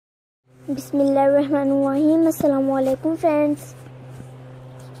बिस्मिल्लाहिर्रहमानिर्रहीम। अस्सलामु अलैकुम friends,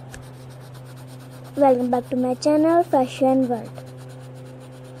 welcome back to my channel fashion world.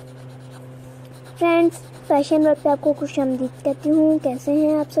 Friends, fashion world पे आपको खुशामदीद कहती हूँ। कैसे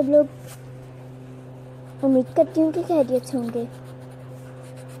हैं आप सब लोग? उम्मीद करती हूँ कि खैरियत से होंगे।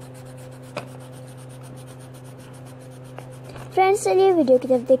 फ्रेंड्स, चलिए वीडियो की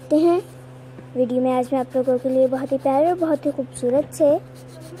तरफ देखते हैं। वीडियो में आज मैं आप लोगों के लिए बहुत ही प्यारे और बहुत ही खूबसूरत से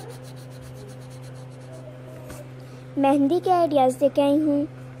मेहंदी के आइडियाज़ लेके आई हूँ,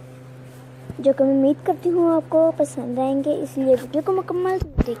 जो कि मैं उम्मीद करती हूँ आपको पसंद आएंगे। इसलिए वीडियो को मुकम्मल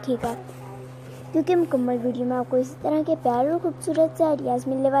देखिएगा, क्योंकि मुकम्मल वीडियो में आपको इस तरह के प्यारे और खूबसूरत से आइडियाज़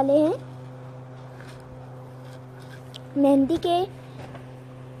मिलने वाले हैं मेहंदी के।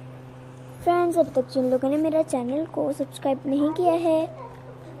 फ्रेंड्स, अब तक जिन लोगों ने मेरा चैनल को सब्सक्राइब नहीं किया है,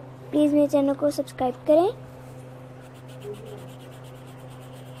 प्लीज़ मेरे चैनल को सब्सक्राइब करें,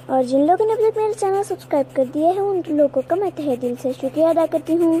 और जिन लोगों ने अब तक मेरा चैनल सब्सक्राइब कर दिया है उन लोगों का मैं तहे दिल से शुक्रिया अदा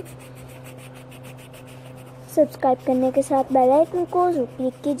करती हूँ। सब्सक्राइब करने के साथ बेल आइकन को जरूर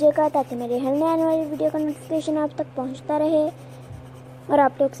क्लिक कीजिएगा, ताकि मेरे हर नए आने वाली वीडियो का नोटिफिकेशन आप तक पहुँचता रहे और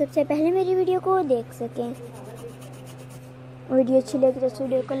आप लोग सबसे पहले मेरी वीडियो को देख सकें। वीडियो अच्छी लगी तो इस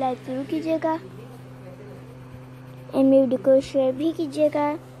वीडियो को लाइक जरूर कीजिएगा और मेरी वीडियो को शेयर भी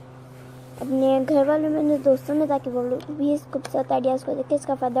कीजिएगा अपने घर वालों में, अपने दोस्तों में, ताकि वो लोग भी इस खूबसूरत आइडियाज़ को देख के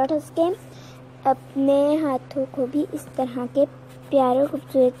इसका फ़ायदा उठा सकें, अपने हाथों को भी इस तरह के प्यारे और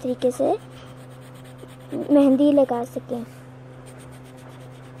खूबसूरत तरीके से मेहंदी लगा सकें।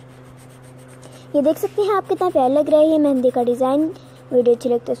 ये देख सकते हैं आप कितना प्यारा लग रहा है ये मेहंदी का डिज़ाइन। वीडियो अच्छी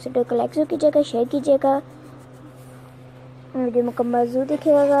लगती है तो वीडियो को लाइक जरूर कीजिएगा, शेयर कीजिएगा, वीडियो मुकम्मल जरूर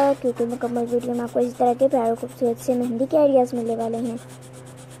देखिएगा, क्योंकि मुकम्मल वीडियो में आपको इस तरह के प्यारे और खूबसूरत से मेहंदी के आइडियाज़ मिलने वाले हैं।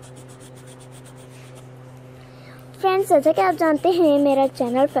 फ्रेंड्स, जैसा कि आप जानते हैं मेरा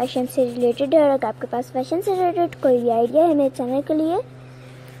चैनल फैशन से रिलेटेड है, और अगर आपके पास फैशन से रिलेटेड कोई आइडिया है मेरे चैनल के लिए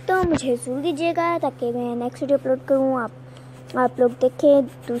तो मुझे ज़रूर दीजिएगा, ताकि मैं नेक्स्ट वीडियो अपलोड करूँ, आप लोग देखें,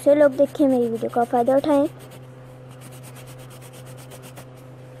 दूसरे लोग देखें, मेरी वीडियो का फ़ायदा उठाएं।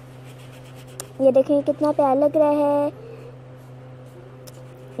 ये देखें कितना प्यारा लग रहा है,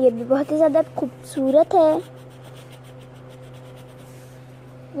 ये भी बहुत ही ज़्यादा खूबसूरत है।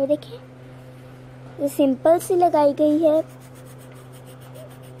 ये देखें, ये सिंपल सी लगाई गई है। ये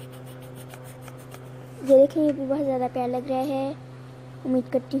देखें, ये भी बहुत ज़्यादा प्यारा लग रहा है। उम्मीद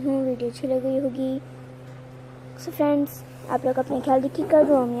करती हूँ वीडियो अच्छी लग गई होगी। सो फ्रेंड्स, आप लोग अपना ख्याल रखिएगा,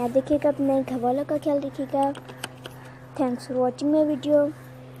 दुआ में याद रखिएगा, अपने घर वालों का ख्याल रखिएगा। Thanks for watching my video.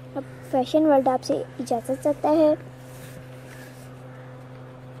 अब फैशन वर्ल्ड आपसे इजाज़त चाहता है।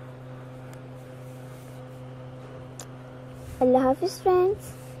 अल्लाह हाफिज़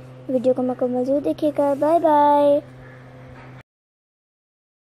फ्रेंड्स। वीडियो को मुकम्मल ज़रूर देखिएगा। Bye bye.